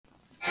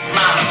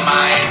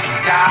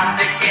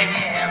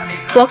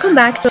Welcome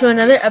back to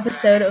another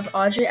episode of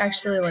Audrey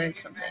Actually Learned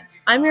Something.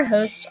 I'm your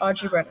host,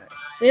 Audrey Brennos.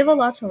 We have a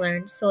lot to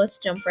learn, so let's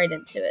jump right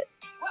into it.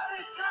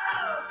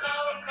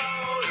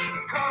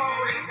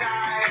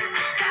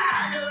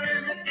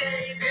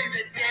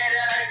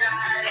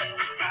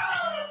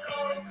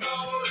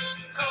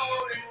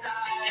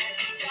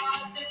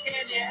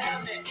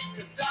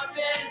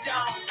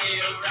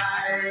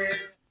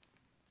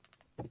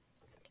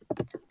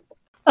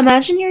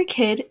 Imagine you're a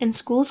kid and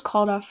school's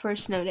called off for a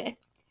snow day.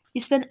 You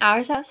spend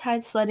hours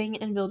outside sledding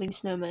and building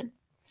snowmen.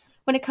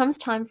 When it comes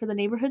time for the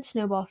neighborhood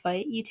snowball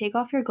fight, you take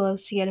off your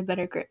gloves to get a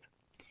better grip.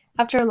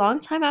 After a long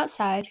time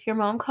outside, your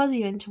mom calls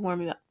you in to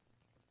warm you up.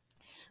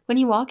 When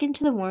you walk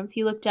into the warmth,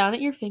 you look down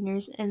at your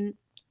fingers and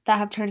that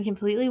have turned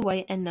completely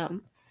white and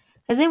numb.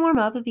 As they warm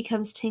up, it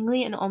becomes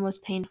tingly and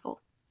almost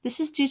painful. This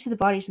is due to the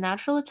body's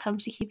natural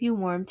attempt to keep you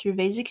warm through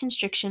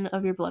vasoconstriction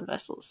of your blood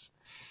vessels.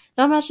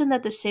 Now imagine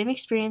that the same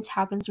experience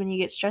happens when you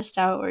get stressed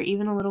out or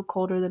even a little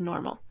colder than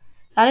normal.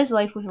 That is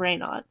life with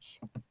Raynaud's.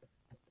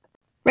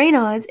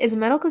 Raynaud's is a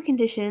medical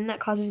condition that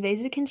causes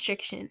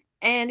vasoconstriction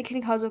and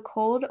can cause a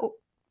cold,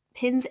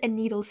 pins and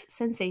needles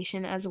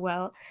sensation as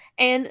well,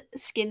 and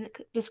skin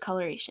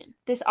discoloration.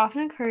 This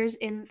often occurs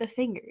in the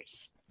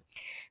fingers.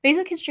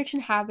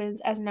 Vasoconstriction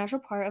happens as a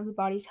natural part of the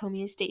body's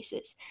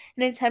homeostasis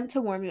in an attempt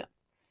to warm you up.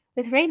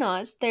 With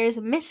Raynaud's, there is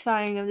a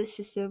misfiring of the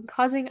system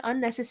causing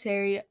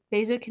unnecessary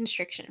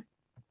vasoconstriction.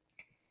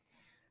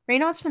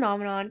 Raynaud's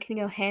phenomenon can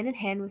go hand in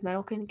hand with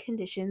medical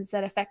conditions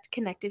that affect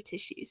connective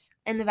tissues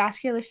and the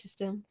vascular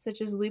system, such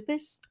as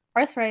lupus,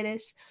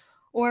 arthritis,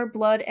 or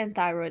blood and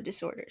thyroid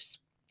disorders.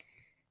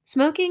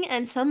 Smoking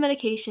and some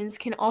medications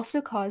can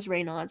also cause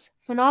Raynaud's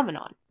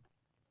phenomenon.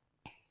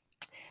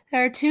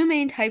 There are two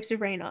main types of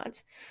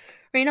Raynaud's.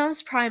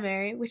 Raynaud's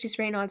primary, which is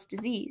Raynaud's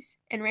disease,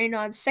 and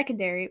Raynaud's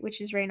secondary, which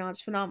is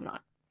Raynaud's phenomenon.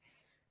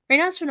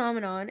 Raynaud's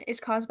phenomenon is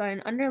caused by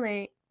an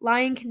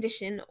underlying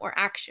condition or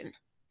action,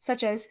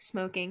 such as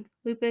smoking,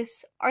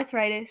 lupus,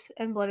 arthritis,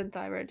 and blood and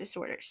thyroid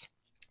disorders,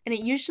 and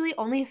it usually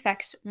only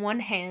affects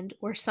one hand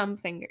or some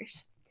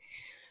fingers.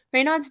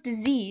 Raynaud's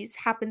disease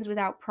happens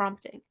without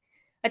prompting.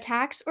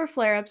 Attacks or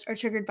flare-ups are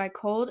triggered by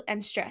cold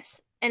and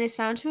stress, and is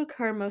found to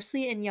occur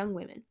mostly in young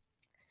women.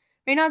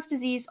 Raynaud's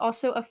disease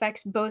also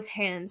affects both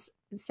hands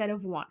instead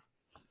of one.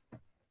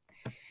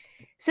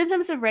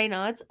 Symptoms of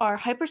Raynaud's are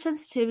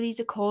hypersensitivity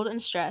to cold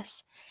and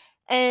stress,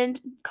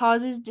 and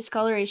causes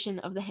discoloration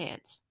of the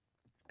hands.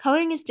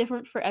 Coloring is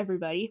different for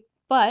everybody,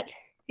 but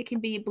it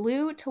can be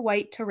blue to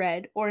white to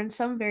red, or in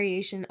some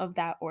variation of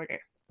that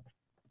order.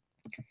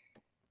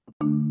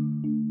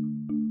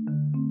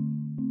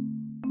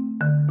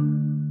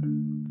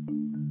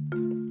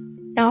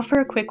 Now for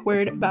a quick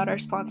word about our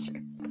sponsor.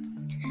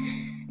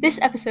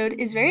 This episode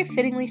is very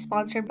fittingly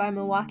sponsored by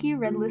Milwaukee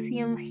Red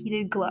Lithium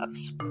Heated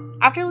Gloves.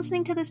 After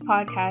listening to this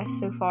podcast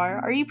so far,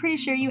 are you pretty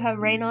sure you have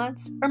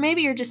Raynaud's? Or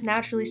maybe you're just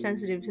naturally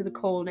sensitive to the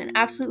cold and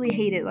absolutely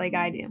hate it like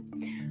I do.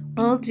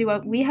 Well,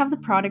 we have the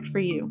product for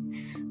you.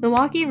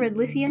 Milwaukee Red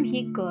Lithium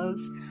Heat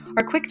Gloves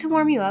are quick to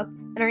warm you up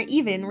and are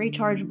even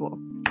rechargeable.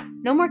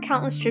 No more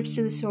countless trips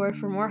to the store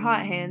for more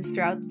hot hands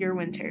throughout your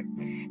winter.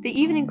 They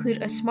even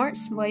include a smart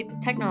swipe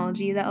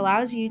technology that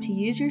allows you to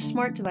use your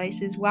smart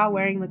devices while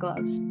wearing the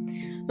gloves.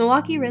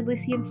 Milwaukee Red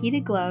Lithium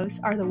Heated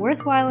Gloves are the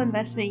worthwhile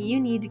investment you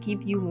need to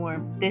keep you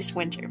warm this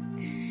winter.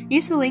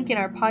 Use the link in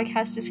our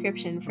podcast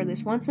description for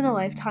this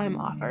once-in-a-lifetime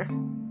offer.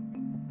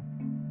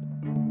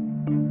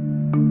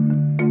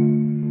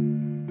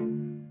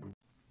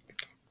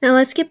 Now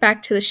let's get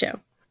back to the show.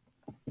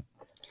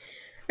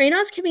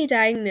 Raynaud's can be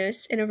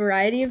diagnosed in a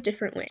variety of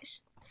different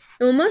ways.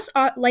 It will most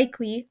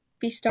likely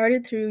be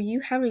started through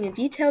you having a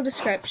detailed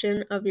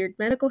description of your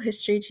medical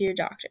history to your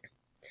doctor.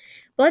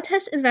 Blood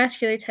tests and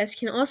vascular tests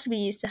can also be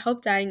used to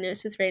help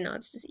diagnose with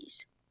Raynaud's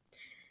disease.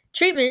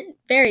 Treatment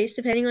varies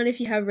depending on if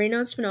you have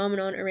Raynaud's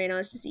phenomenon or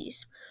Raynaud's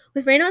disease.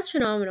 With Raynaud's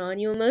phenomenon,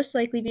 you will most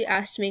likely be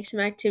asked to make some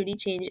activity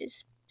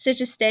changes, such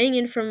as staying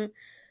in from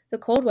the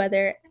cold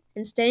weather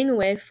and staying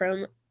away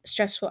from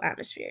stressful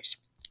atmospheres.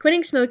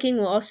 Quitting smoking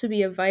will also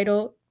be a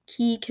vital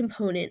key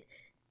component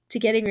to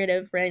getting rid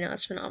of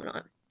Raynaud's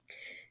phenomenon.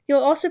 You'll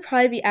also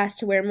probably be asked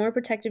to wear more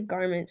protective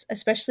garments,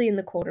 especially in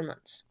the colder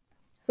months.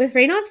 With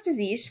Raynaud's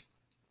disease,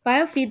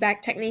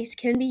 biofeedback techniques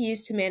can be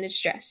used to manage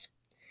stress.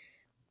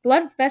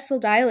 Blood vessel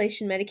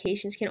dilation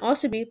medications can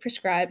also be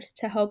prescribed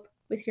to help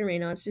with your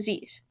Raynaud's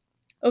disease.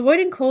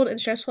 Avoiding cold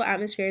and stressful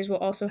atmospheres will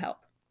also help.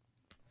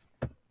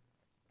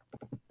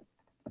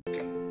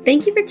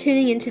 Thank you for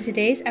tuning into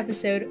today's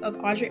episode of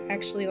Audrey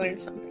Actually Learned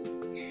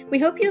Something. We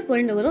hope you have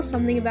learned a little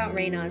something about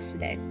Raynaud's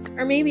today,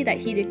 or maybe that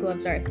heated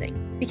gloves are a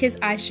thing, because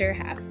I sure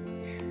have.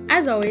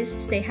 As always,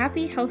 stay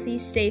happy, healthy,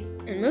 safe,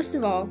 and most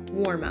of all,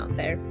 warm out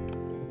there.